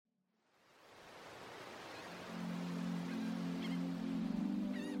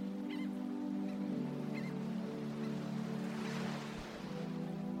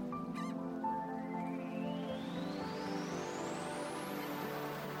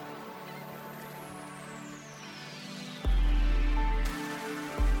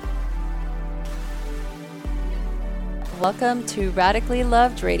Welcome to Radically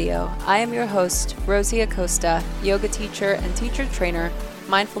Loved Radio. I am your host, Rosie Acosta, yoga teacher and teacher trainer,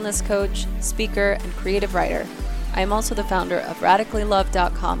 mindfulness coach, speaker, and creative writer. I am also the founder of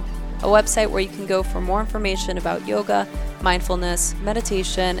radicallylove.com, a website where you can go for more information about yoga, mindfulness,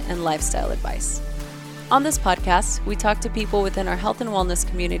 meditation, and lifestyle advice. On this podcast, we talk to people within our health and wellness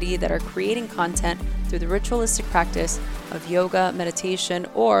community that are creating content through the ritualistic practice of yoga, meditation,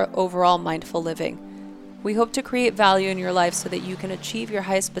 or overall mindful living. We hope to create value in your life so that you can achieve your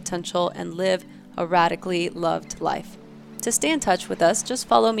highest potential and live a radically loved life. To stay in touch with us, just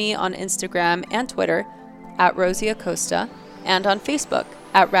follow me on Instagram and Twitter at Rosie Acosta and on Facebook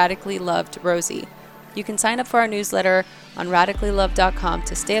at Radically Loved Rosie. You can sign up for our newsletter on radicallylove.com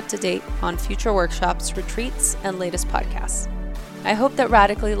to stay up to date on future workshops, retreats, and latest podcasts. I hope that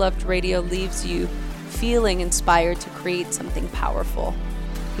Radically Loved Radio leaves you feeling inspired to create something powerful.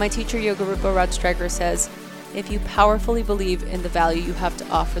 My teacher, Yoga Rupa Rajstreger, says, if you powerfully believe in the value you have to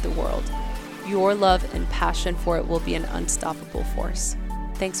offer the world, your love and passion for it will be an unstoppable force.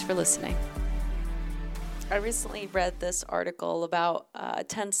 Thanks for listening. I recently read this article about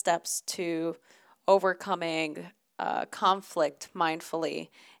 10 steps to overcoming conflict mindfully,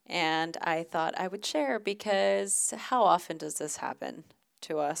 and I thought I would share because how often does this happen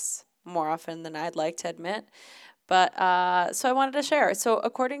to us? More often than I'd like to admit. But so I wanted to share. So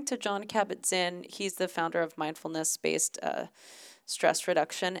according to Jon Kabat-Zinn, he's the founder of mindfulness-based stress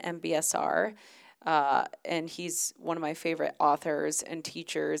reduction, MBSR, and he's one of my favorite authors and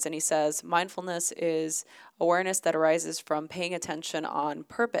teachers. And he says, mindfulness is awareness that arises from paying attention on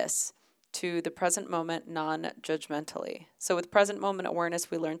purpose to the present moment non-judgmentally. So with present moment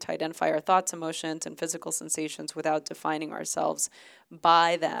awareness, we learn to identify our thoughts, emotions, and physical sensations without defining ourselves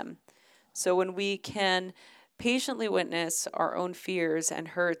by them. So when we can patiently witness our own fears and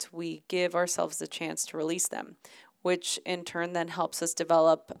hurts, we give ourselves the chance to release them, which in turn then helps us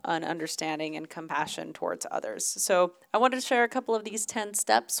develop an understanding and compassion towards others. So I wanted to share a couple of these 10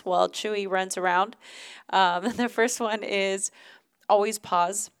 steps while Chewy runs around. The first one is always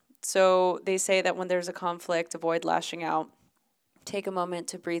pause. So they say that when there's a conflict, avoid lashing out. Take a moment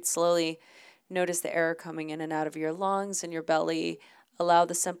to breathe slowly. Notice the air coming in and out of your lungs and your belly. Allow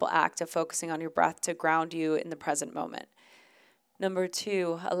the simple act of focusing on your breath to ground you in the present moment. Number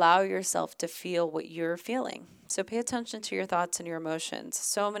 2, allow yourself to feel what you're feeling. So pay attention to your thoughts and your emotions.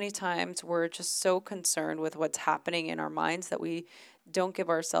 So many times we're just so concerned with what's happening in our minds that we don't give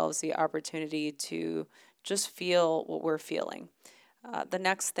ourselves the opportunity to just feel what we're feeling. The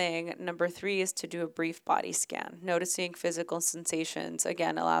next thing, number 3, is to do a brief body scan. Noticing physical sensations,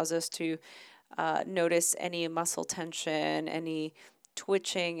 again, allows us to notice any muscle tension, any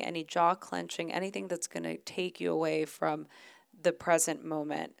twitching, any jaw clenching, anything that's going to take you away from the present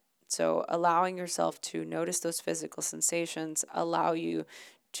moment. So allowing yourself to notice those physical sensations allow you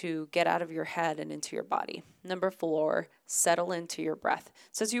to get out of your head and into your body. Number 4, settle into your breath.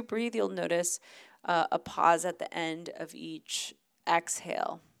 So as you breathe, you'll notice a pause at the end of each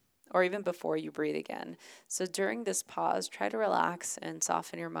exhale, or even before you breathe again. So during this pause, try to relax and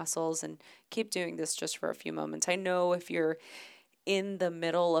soften your muscles and keep doing this just for a few moments. I know if you're in the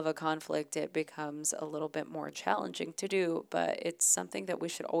middle of a conflict, it becomes a little bit more challenging to do, but it's something that we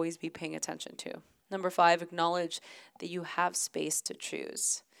should always be paying attention to. Number 5, acknowledge that you have space to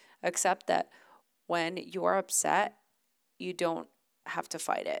choose. Accept that when you are upset, you don't have to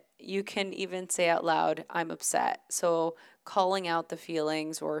fight it. You can even say out loud, I'm upset. So calling out the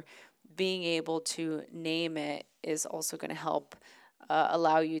feelings or being able to name it is also going to help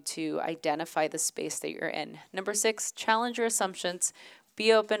allow you to identify the space that you're in. Number 6, challenge your assumptions.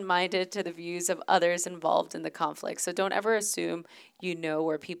 Be open-minded to the views of others involved in the conflict. So don't ever assume you know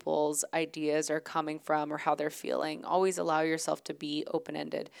where people's ideas are coming from or how they're feeling. Always allow yourself to be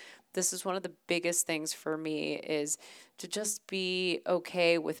open-ended. This is one of the biggest things for me, is to just be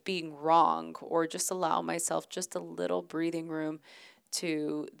okay with being wrong, or just allow myself just a little breathing room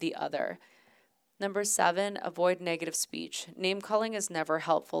to the other. Number 7, avoid negative speech. Name calling is never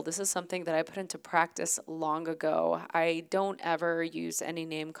helpful. This is something that I put into practice long ago. I don't ever use any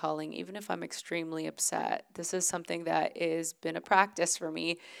name calling, even if I'm extremely upset. This is something that has been a practice for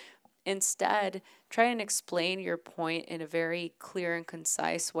me. Instead, try and explain your point in a very clear and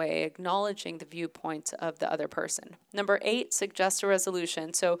concise way, acknowledging the viewpoints of the other person. Number 8, suggest a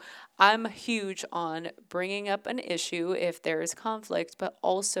resolution. So I'm huge on bringing up an issue if there is conflict, but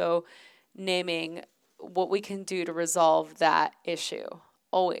also naming what we can do to resolve that issue.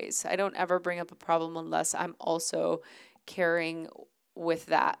 Always. I don't ever bring up a problem unless I'm also carrying with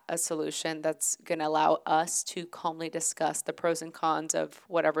that a solution that's going to allow us to calmly discuss the pros and cons of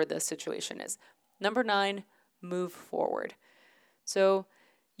whatever the situation is. Number 9, move forward. So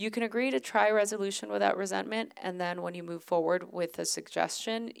you can agree to try resolution without resentment, and then when you move forward with a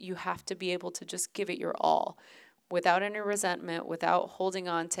suggestion, you have to be able to just give it your all without any resentment, without holding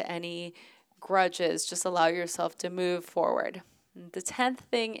on to any grudges. Just allow yourself to move forward. The 10th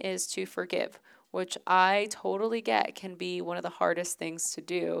thing is to forgive, which I totally get can be one of the hardest things to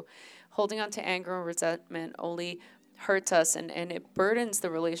do. Holding on to anger and resentment only hurts us and it burdens the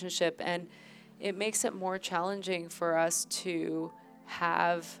relationship, and it makes it more challenging for us to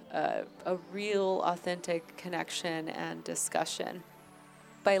have a real authentic connection and discussion.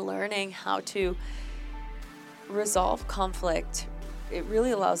 By learning how to resolve conflict, it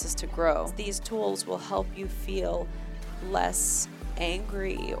really allows us to grow. These tools will help you feel less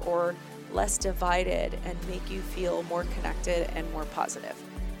angry or less divided and make you feel more connected and more positive.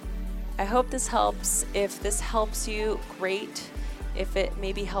 I hope this helps. If this helps you, great. If it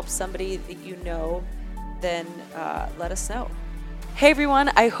maybe helps somebody that you know, then let us know. Hey everyone,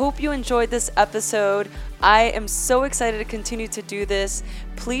 I hope you enjoyed this episode. I am so excited to continue to do this.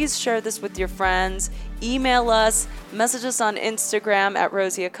 Please share this with your friends. Email us, message us on Instagram at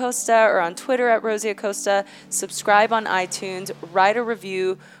Rosie Acosta or on Twitter at Rosie Acosta. Subscribe on iTunes, write a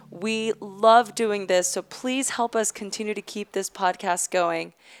review. We love doing this, so please help us continue to keep this podcast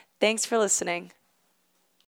going. Thanks for listening.